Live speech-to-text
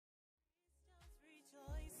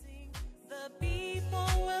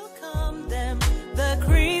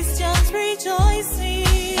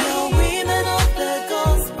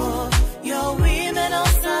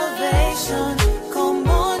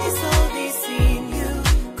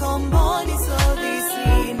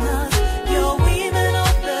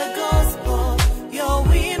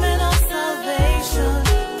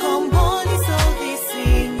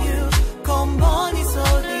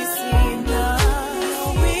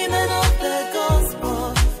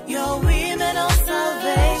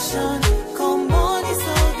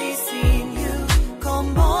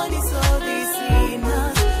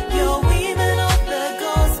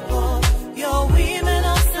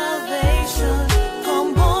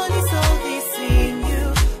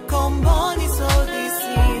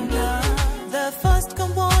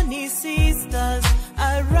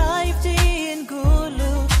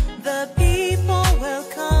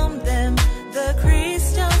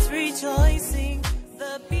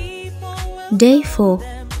Day 4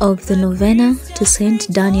 of the Novena to Saint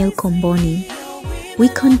Daniel Comboni, we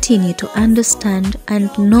continue to understand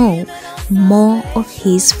and know more of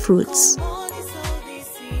his fruits.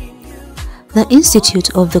 The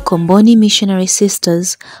Institute of the Comboni Missionary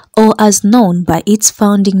Sisters, or as known by its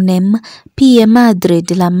founding name, Pie Madre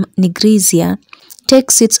de la Nigrizia,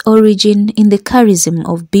 takes its origin in the charism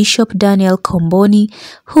of Bishop Daniel Comboni,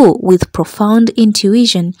 who, with profound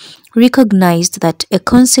intuition, recognized that a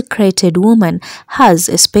consecrated woman has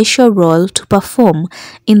a special role to perform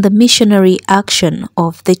in the missionary action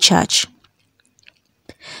of the Church.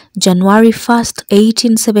 January 1st,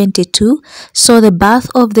 1872 saw the birth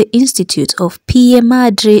of the Institute of Pie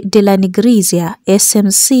Madre de la Nigrizia,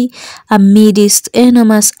 SMC, amidst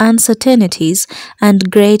enormous uncertainties and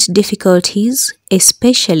great difficulties,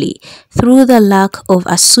 especially through the lack of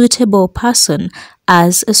a suitable person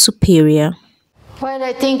as a superior. Well,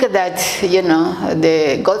 I think that,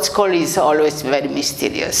 God's call is always very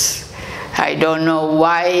mysterious. I don't know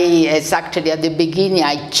why exactly at the beginning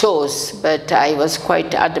I chose, but I was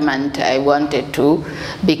quite adamant I wanted to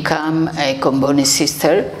become a Comboni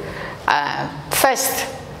sister. First,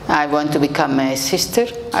 I want to become a sister.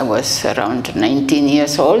 I was around 19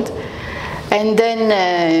 years old. And then,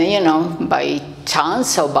 by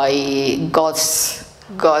chance or by God's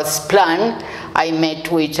plan, I met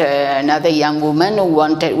with another young woman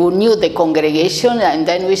who knew the congregation, and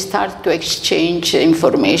then we started to exchange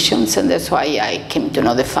information, and that's why I came to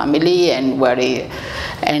know the family and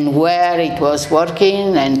where it was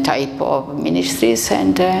working and type of ministries,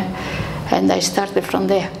 and I started from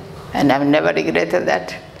there, and I've never regretted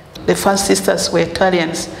that. The first sisters were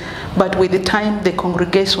Italians, but with the time the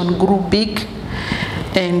congregation grew big,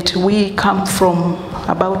 and we come from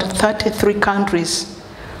about 33 countries.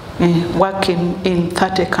 Working in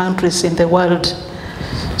 30 countries in the world.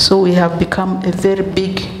 So we have become a very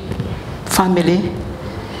big family.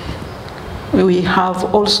 We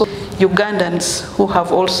have also Ugandans who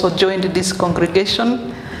have also joined this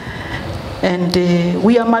congregation, and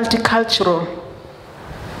we are multicultural.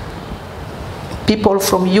 People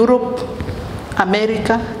from Europe,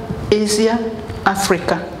 America, Asia,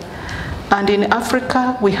 Africa. And in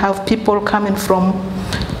Africa we have people coming from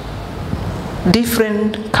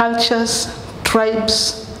different cultures,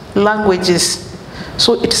 tribes, languages.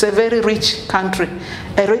 So it's a very rich country,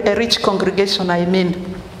 a rich congregation, I mean.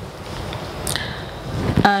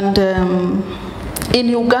 And in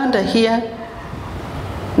Uganda here,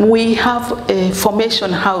 we have a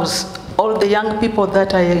formation house. All the young people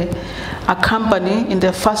that I accompany in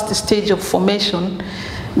the first stage of formation,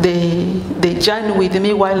 they join with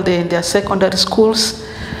me while they're in their secondary schools,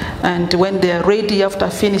 and when they're ready after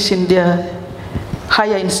finishing their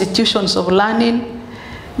higher institutions of learning,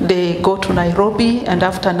 they go to Nairobi, and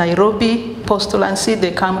after Nairobi postulancy,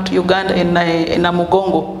 they come to Uganda in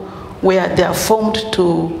Namugongo, where they are formed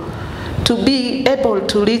to be able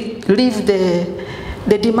to live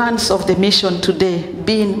the demands of the mission today.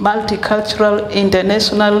 Being multicultural,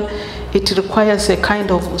 international, it requires a kind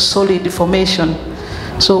of solid formation.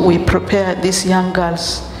 So we prepare these young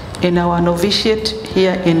girls in our novitiate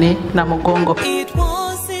here in Namugongo. It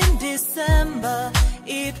was in December.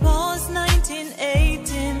 It was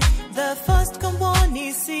 1918, the first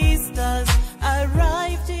Comboni sisters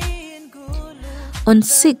arrived in Gulu. On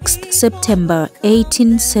 6th September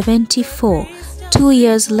 1874, 2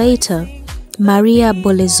 years later, Maria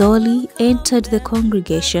Bolezzoli entered the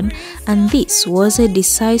congregation, and this was a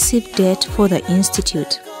decisive date for the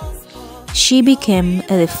Institute. She became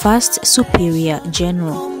the first Superior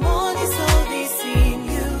General.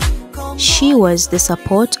 She was the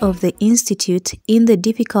support of the Institute in the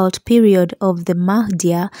difficult period of the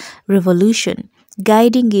Mahdia Revolution,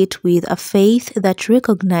 guiding it with a faith that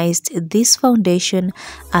recognized this foundation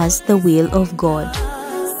as the will of God.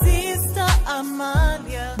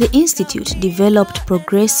 The Institute developed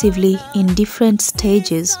progressively in different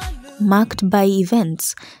stages, marked by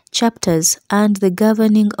events, chapters, and the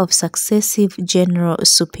governing of successive general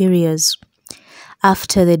superiors.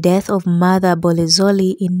 After the death of Mother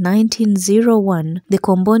Bolezzoli in 1901, the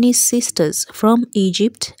Comboni sisters from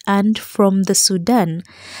Egypt and from the Sudan,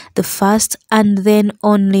 the first and then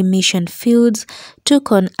only mission fields,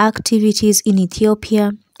 took on activities in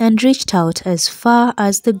Ethiopia and reached out as far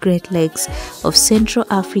as the Great Lakes of Central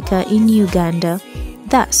Africa in Uganda,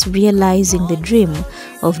 thus realizing the dream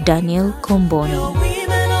of Daniel Comboni.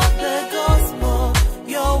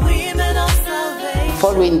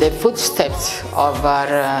 Following the footsteps of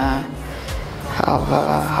our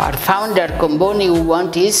founder Comboni, who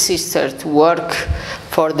wanted his sister to work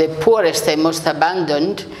for the poorest and most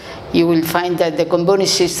abandoned you will find that the Comboni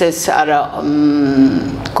sisters are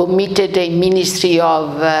committed a ministry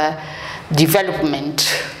of development,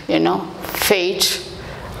 faith,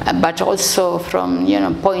 but also from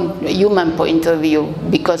human point of view,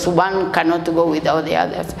 because one cannot go without the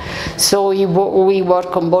other. So we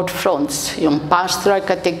work on both fronts, pastoral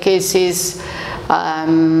catechesis,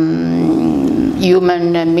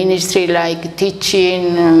 human ministry like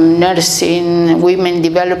teaching, nursing, women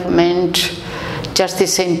development,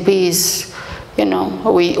 justice and peace.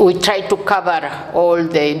 We try to cover all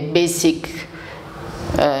the basic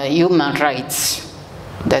human rights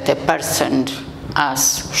that a person is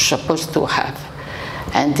supposed to have,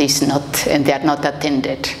 and they are not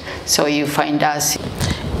attended. So you find us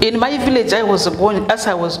in my village. As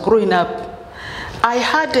I was growing up, I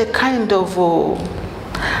had a kind of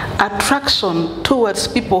attraction towards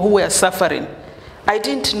people who were suffering. I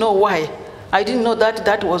didn't know why. I didn't know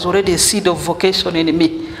that was already a seed of vocation in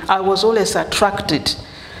me. I was always attracted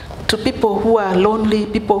to people who are lonely,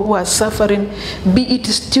 people who are suffering, be it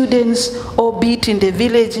students or be it in the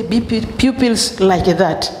village, be it pupils like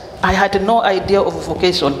that. I had no idea of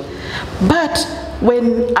vocation. But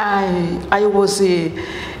when I was in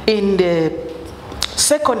the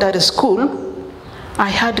secondary school, I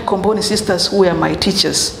had Comboni sisters who were my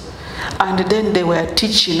teachers, and then they were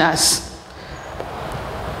teaching us.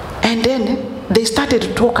 And then they started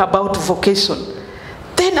to talk about vocation.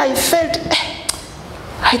 Then I felt,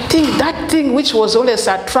 I think that thing which was always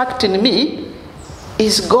attracting me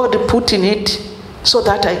is God putting it so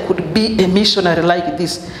that I could be a missionary like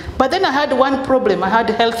this. But then I had one problem. I had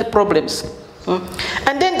health problems.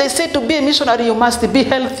 And then they said to be a missionary, you must be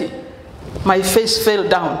healthy. My face fell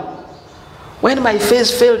down. When my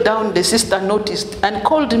face fell down, the sister noticed and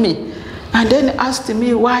called me and then asked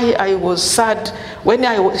me why I was sad. When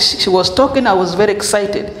she was talking, I was very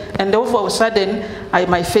excited. And all of a sudden,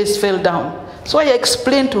 my face fell down. So I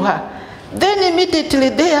explained to her. Then immediately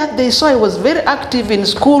they saw I was very active in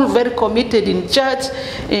school, very committed in church.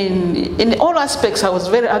 In all aspects, I was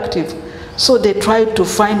very active. So they tried to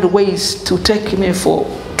find ways to take me for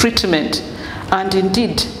treatment. And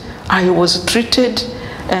indeed, I was treated,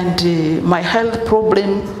 and my health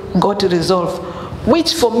problem got resolved,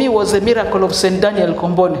 which for me was a miracle of St. Daniel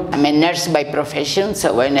Comboni. I'm a nurse by profession,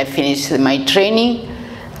 so when I finished my training,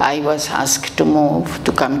 I was asked to move,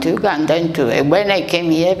 to come to Uganda, and when I came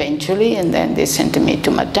here eventually, and then they sent me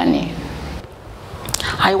to Matani.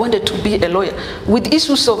 I wanted to be a lawyer. With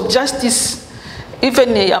issues of justice,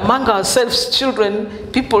 even among ourselves, children,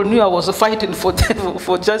 people knew I was fighting for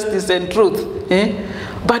justice and truth.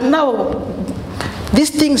 But now,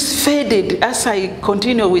 these things faded as I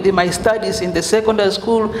continued with my studies in the secondary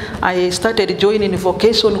school. I started joining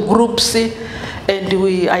vocation groups,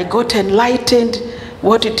 and I got enlightened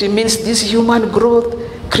what it means, this human growth,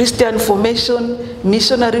 Christian formation,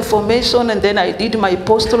 missionary formation, and then I did my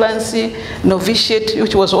postulancy, novitiate,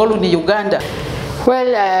 which was all in Uganda.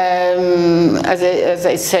 Well, as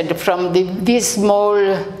I said, from this small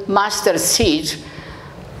master seed,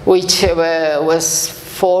 which was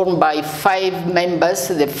formed by 5 members,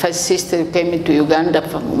 the first sister came into Uganda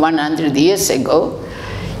 100 years ago,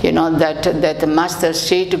 that master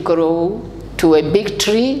seed grew to a big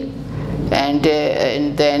tree, and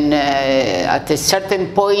then at a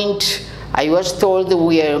certain point, I was told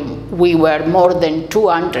we were more than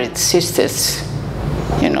 200 sisters,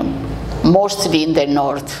 mostly in the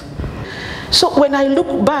north. So when I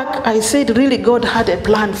look back, I said, really, God had a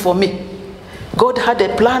plan for me. God had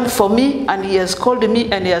a plan for me, and He has called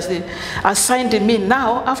me, and He has assigned me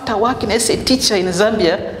now, after working as a teacher in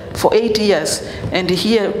Zambia for 8 years, and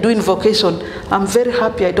here doing vocation. I'm very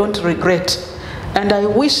happy, I don't regret. And I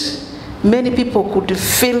wish many people could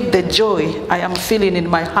feel the joy I am feeling in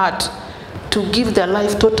my heart, to give their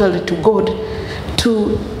life totally to God,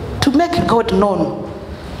 to make God known,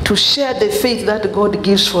 to share the faith that God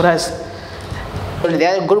gives for us. The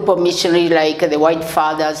other group of missionaries, like the White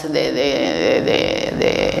Fathers, the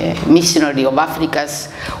missionary of Africas,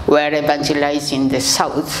 were evangelizing the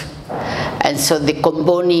south. And so the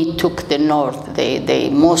Comboni took the north.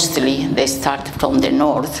 They start from the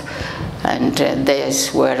north. And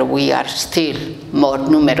that's where we are still more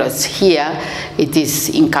numerous. Here, it is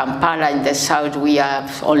in Kampala, in the south, we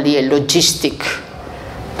have only a logistic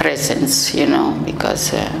presence,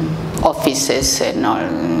 because offices and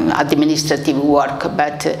all administrative work.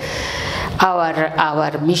 But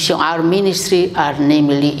our mission, our ministry are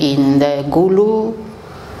namely in the Gulu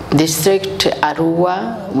district,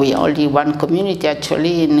 Arua. We only one community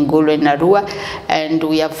actually in Gulu and Arua, and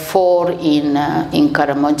we have 4 in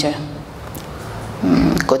Karamoja,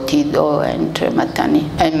 Kotido and Matani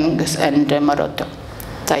and Moroto.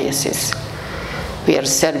 diocese. We are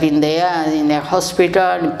serving there in a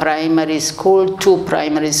hospital, in primary school, 2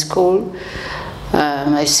 primary school.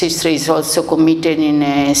 My sister is also committed in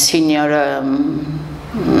a senior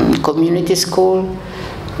community school,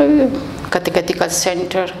 catechetical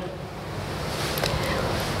center,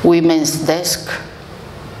 women's desk,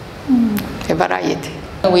 a variety.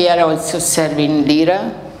 We are also serving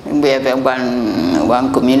Lira. We have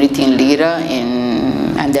one community in Lira,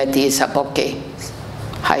 and that is Apoke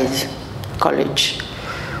High College,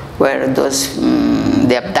 where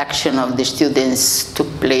the abduction of the students took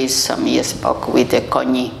place some years back with the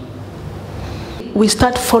Konyi. We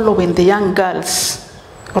start following the young girls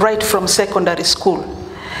right from secondary school,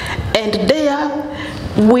 and there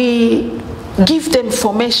we give them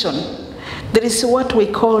formation. There is what we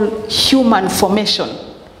call human formation.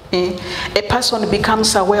 A person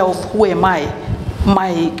becomes aware of who am I,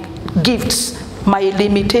 my gifts, my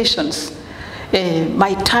limitations,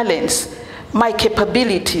 my talents, my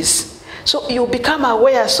capabilities. So you become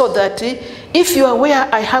aware so that if you are aware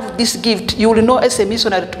I have this gift, you will know as a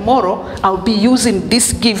missionary tomorrow I'll be using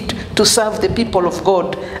this gift to serve the people of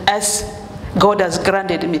God as God has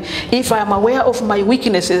granted me. If I am aware of my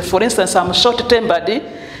weaknesses, for instance, I'm short-tempered,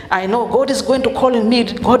 I know God is going to call me,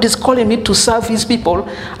 God is calling me to serve his people.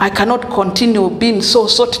 I cannot continue being so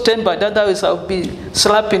short-tempered, otherwise I'll be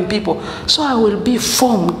slapping people. So I will be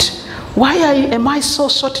formed. Why am I so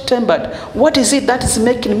short-tempered? What is it that is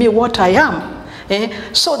making me what I am?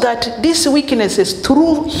 So that these weaknesses,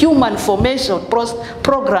 through human formation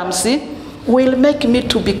programs, will make me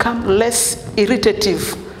to become less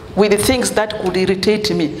irritative with the things that could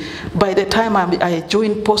irritate me. By the time I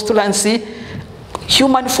join postulancy,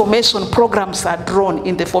 human formation programs are drawn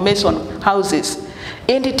in the formation houses,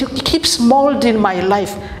 and it keeps molding my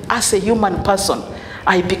life as a human person.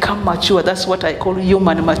 I become mature. That's what I call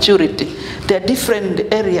human maturity. There are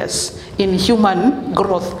different areas in human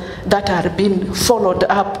growth that are being followed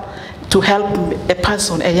up to help a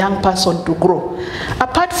person, a young person, to grow.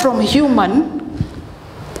 Apart from human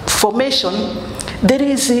formation, there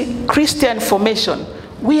is a Christian formation.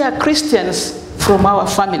 We are Christians from our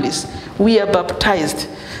families. We are baptized.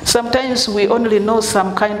 Sometimes we only know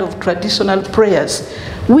some kind of traditional prayers.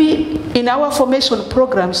 In our formation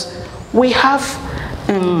programs, we have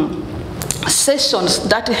sessions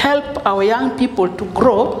that help our young people to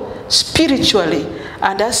grow spiritually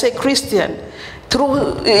and as a Christian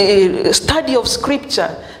through study of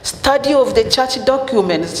scripture, study of the church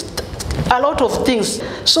documents, a lot of things.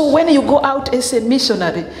 So when you go out as a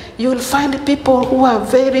missionary, you will find people who are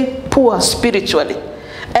very poor spiritually.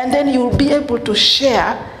 And then you will be able to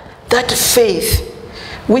share that faith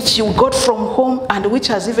which you got from home and which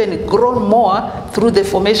has even grown more through the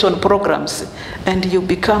formation programs. And you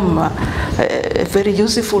become a very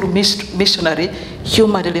useful missionary,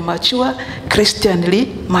 humanly mature,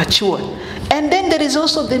 Christianly mature. And then there is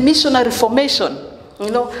also the missionary formation.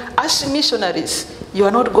 You know, as missionaries, you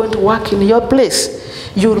are not going to work in your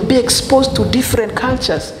place. You will be exposed to different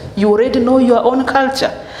cultures. You already know your own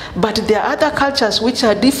culture. But there are other cultures which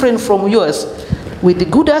are different from yours, with the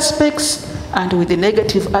good aspects and with the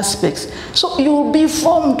negative aspects. So you will be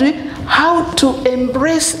formed how to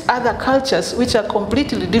embrace other cultures which are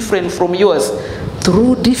completely different from yours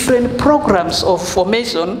through different programs of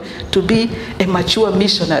formation to be a mature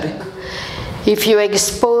missionary. If you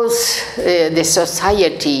expose the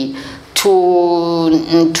society to all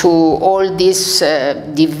this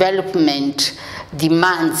development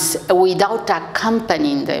demands without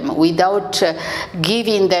accompanying them, without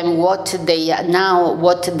giving them what they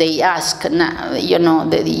ask now, you know,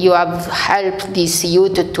 you have helped this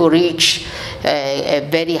youth to reach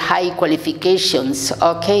very high qualifications,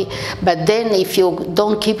 okay? But then if you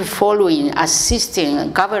don't keep following,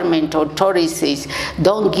 assisting government authorities,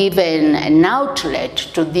 don't give an outlet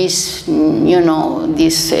to this, you know,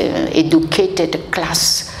 this educated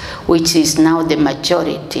class, which is now the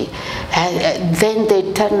majority, then they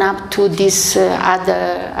turn up to this you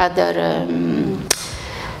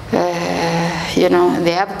know,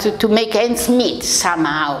 they have to make ends meet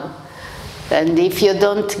somehow. And if you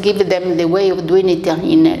don't give them the way of doing it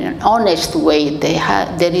in an honest way, they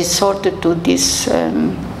resort to this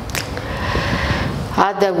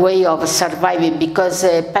other way of surviving, because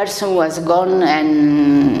a person was gone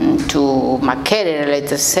and to Makerere,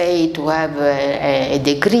 let us say, to have a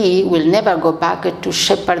degree, will never go back to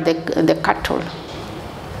shepherd the cattle.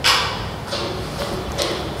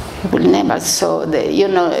 Will never. So, you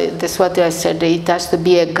know, that's what I said, it has to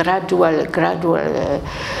be a gradual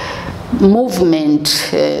movement.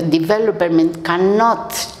 Development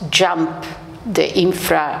cannot jump the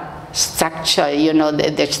structure,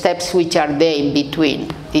 the steps which are there in between.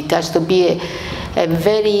 It has to be a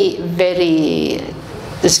very, very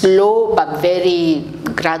slow but very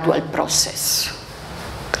gradual process.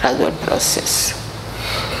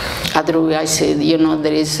 Otherwise,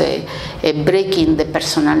 there is a break in the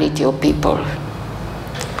personality of people.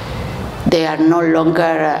 They are no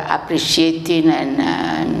longer appreciating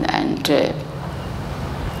and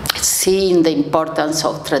seeing the importance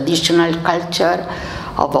of traditional culture,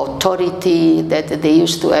 of authority that they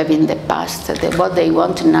used to have in the past. What they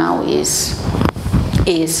want now is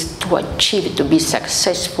to achieve, to be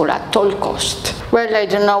successful at all cost. Well, I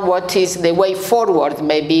don't know what is the way forward,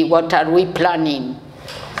 maybe. What are we planning?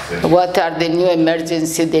 What are the new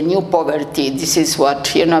emergency, the new poverty? This is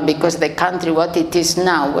what, because the country, what it is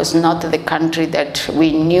now, was not the country that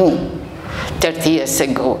we knew 30 years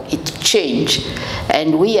ago. It changed,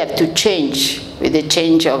 and we have to change with the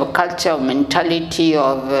change of culture, of mentality,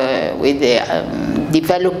 with the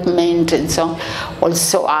development and so on.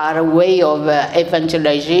 Also, our way of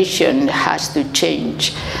evangelization has to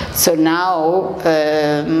change. So now,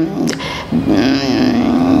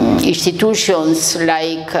 institutions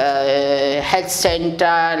like health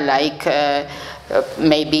center, like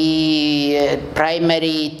maybe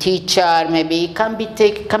primary teacher, maybe can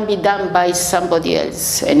be done by somebody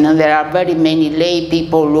else. And there are very many lay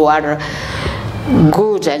people who are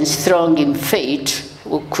good and strong in faith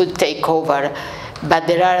who could take over. But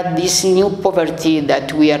there are this new poverty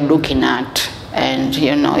that we are looking at. And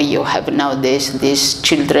you have nowadays these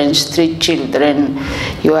children, street children,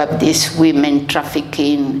 you have this women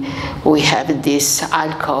trafficking, we have this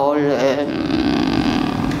alcohol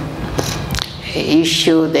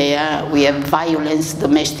issue there, we have violence,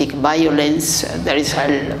 domestic violence.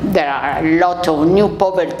 There are a lot of new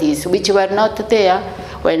poverties which were not there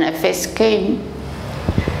when I first came.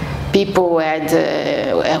 People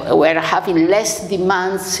were having less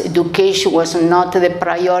demands. Education was not the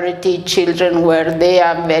priority. Children were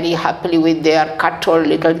there very happily with their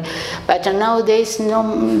cattle. But nowadays,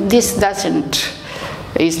 no, this doesn't.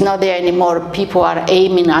 It's not there anymore. People are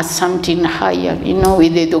aiming at something higher,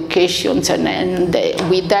 with education. And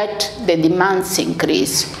with that, the demands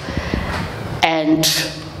increase. And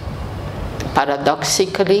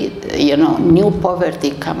paradoxically, new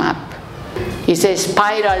poverty come up. It's a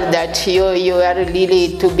spiral that you are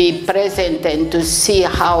really to be present and to see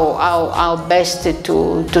how best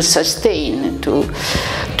to sustain,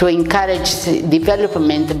 to encourage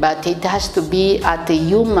development, but it has to be at a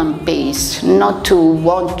human pace, not to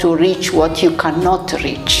want to reach what you cannot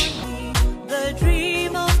reach. The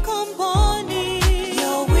dream of Comboni,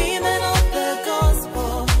 your women of the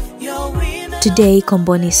gospel, your women. Today,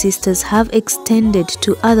 Comboni sisters have extended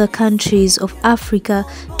to other countries of Africa,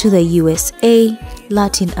 to the USA,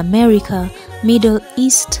 Latin America, Middle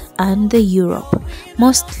East, and Europe,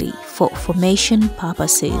 mostly for formation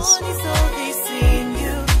purposes.